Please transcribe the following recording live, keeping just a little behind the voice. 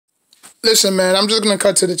Listen, man, I'm just gonna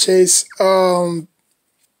cut to the chase.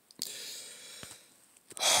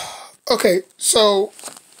 Okay, so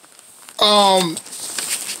um,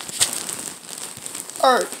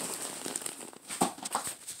 all right,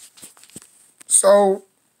 so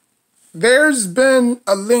there's been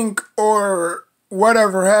a link or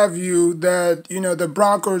whatever have you that the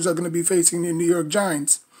Broncos are gonna be facing the New York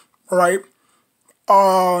Giants, right?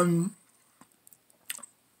 Um,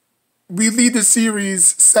 we lead the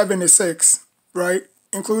series 7-6, right?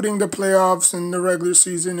 Including the playoffs and the regular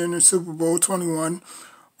season and the Super Bowl 21.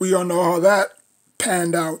 We all know how that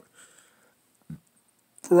panned out,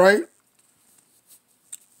 right?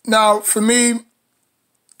 Now, for me,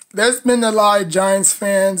 there's been a lot of Giants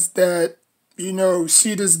fans that,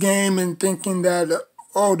 see this game and thinking that,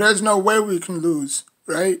 oh, there's no way we can lose,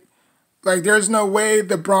 right? Like, there's no way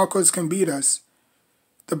the Broncos can beat us.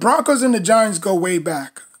 The Broncos and the Giants go way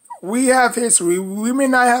back. We have history. We may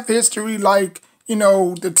not have history like,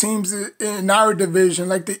 the teams in our division,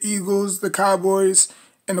 like the Eagles, the Cowboys,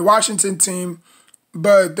 and the Washington team.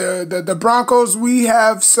 But the Broncos, we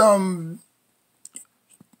have some,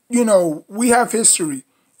 we have history,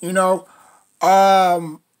 you know.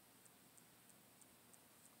 Um,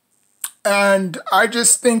 and I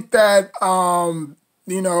just think that,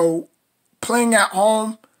 playing at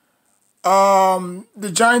home,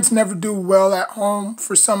 the Giants never do well at home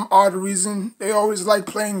for some odd reason. They always like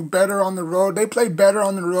playing better on the road. They play better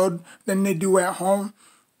on the road than they do at home.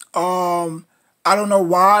 I don't know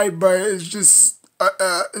why, but it's just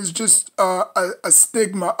a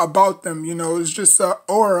stigma about them. It's just a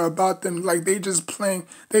aura about them. Like they just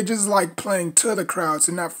like playing to the crowds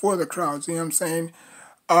and not for the crowds. You know what I'm saying?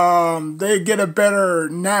 They get a better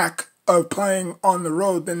knack of playing on the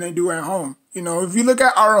road than they do at home. If you look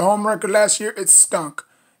at our home record last year, it stunk.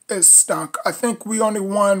 It stunk. I think we only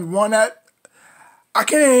won one at. I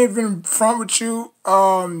can't even front with you.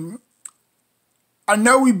 I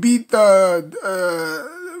know we beat the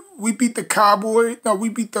Cowboys. No, we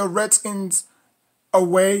beat the Redskins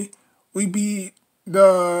away. We beat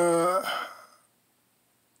the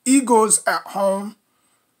Eagles at home.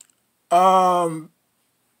 Um,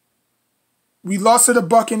 we lost to the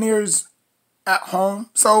Buccaneers at home.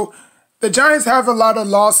 So the Giants have a lot of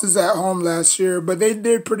losses at home last year, but they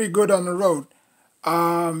did pretty good on the road.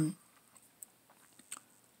 Um,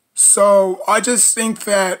 so I just think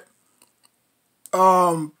that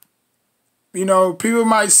people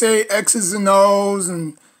might say X's and O's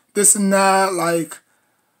and this and that. Like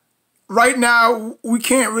right now, we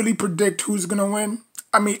can't really predict who's gonna win.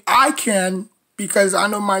 I mean, I can because I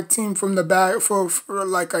know my team from the back for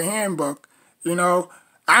like a handbook. You know,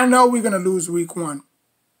 I know we're gonna lose week one.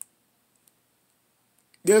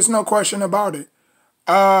 There's no question about it.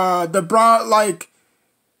 And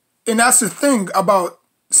that's the thing about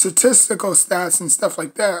statistical stats and stuff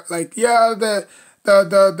like that. Like, yeah,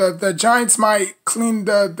 the Giants might clean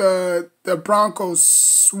the Broncos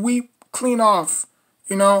sweep clean off.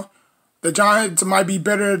 You know, the Giants might be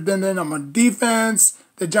better than them on defense.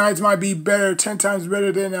 The Giants might be better, 10 times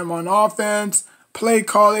better than them on offense. Play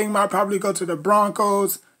calling might probably go to the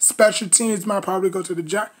Broncos. Special teams might probably go to the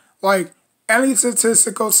Giants. Like, any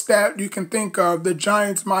statistical stat you can think of, the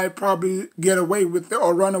Giants might probably get away with it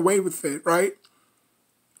or run away with it, right?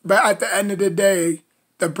 But at the end of the day,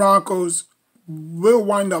 the Broncos will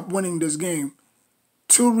wind up winning this game.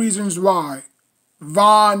 Two reasons why.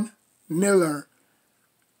 Von Miller.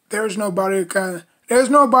 There's nobody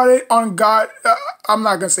on God. I'm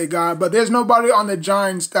not gonna say God, but there's nobody on the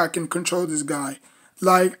Giants that can control this guy.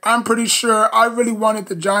 Like, I'm pretty sure I really wanted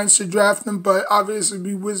the Giants to draft him, but obviously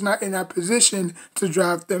we was not in that position to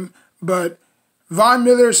draft him. But Von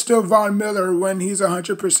Miller is still Von Miller when he's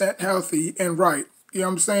 100% healthy and right. You know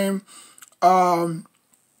what I'm saying? Um,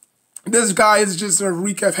 this guy is just a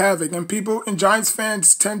wreak of havoc, and people and Giants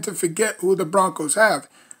fans tend to forget who the Broncos have.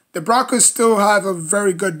 The Broncos still have a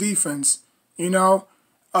very good defense, you know.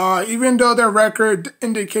 Even though their record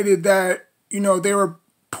indicated that, they were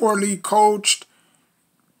poorly coached,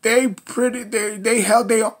 they held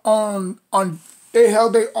their own on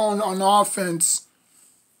offense.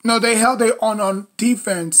 No, they held their own on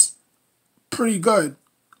defense pretty good,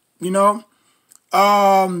 you know.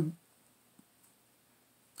 Um,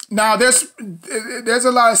 Now there's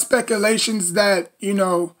a lot of speculations that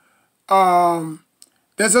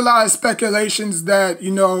there's a lot of speculations that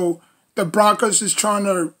the Broncos is trying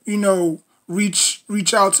to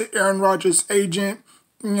reach out to Aaron Rodgers' agent.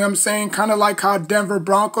 You know what I'm saying? Kind of like how Denver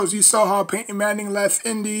Broncos. You saw how Peyton Manning left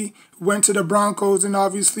Indy, went to the Broncos, and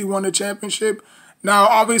obviously won the championship. Now,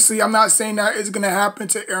 obviously, I'm not saying that it's gonna happen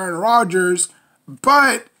to Aaron Rodgers,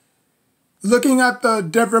 but looking at the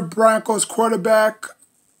Denver Broncos quarterback,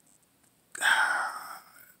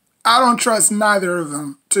 I don't trust neither of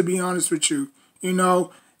them, to be honest with you. You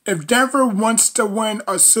know, if Denver wants to win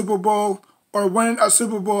a Super Bowl or win a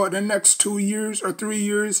Super Bowl in the next 2 years or 3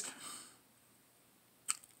 years,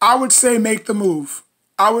 I would say make the move.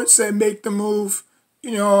 I would say make the move,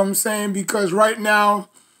 you know what I'm saying? Because right now,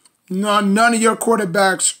 none of your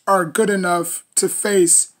quarterbacks are good enough to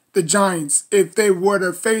face the Giants if they were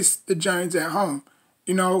to face the Giants at home,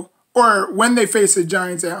 you know, or when they face the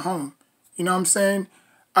Giants at home. You know what I'm saying?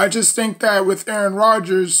 I just think that with Aaron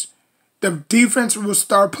Rodgers, the defense will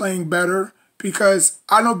start playing better because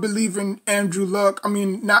I don't believe in Andrew Luck. I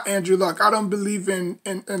mean, not Andrew Luck. I don't believe in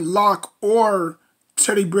Luck or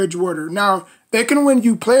Teddy Bridgewater. Now, they can win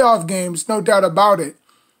you playoff games, no doubt about it.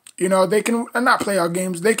 You know, they can, not playoff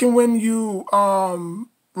games, they can win you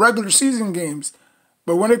regular season games.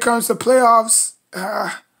 But when it comes to playoffs,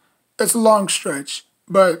 it's a long stretch.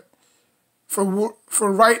 But for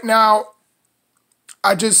right now,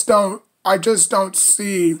 I just don't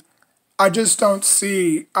see the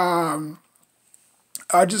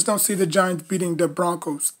Giants beating the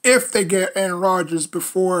Broncos if they get Aaron Rodgers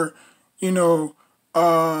before, you know,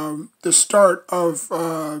 the start of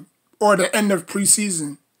or the end of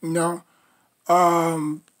preseason, you know.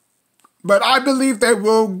 But I believe they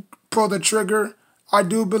will pull the trigger. I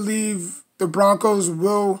do believe the Broncos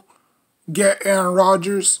will get Aaron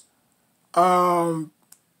Rodgers. But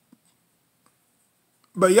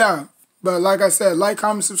yeah, but like I said, like,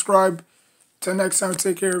 comment, subscribe. Till next time,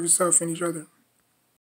 take care of yourself and each other.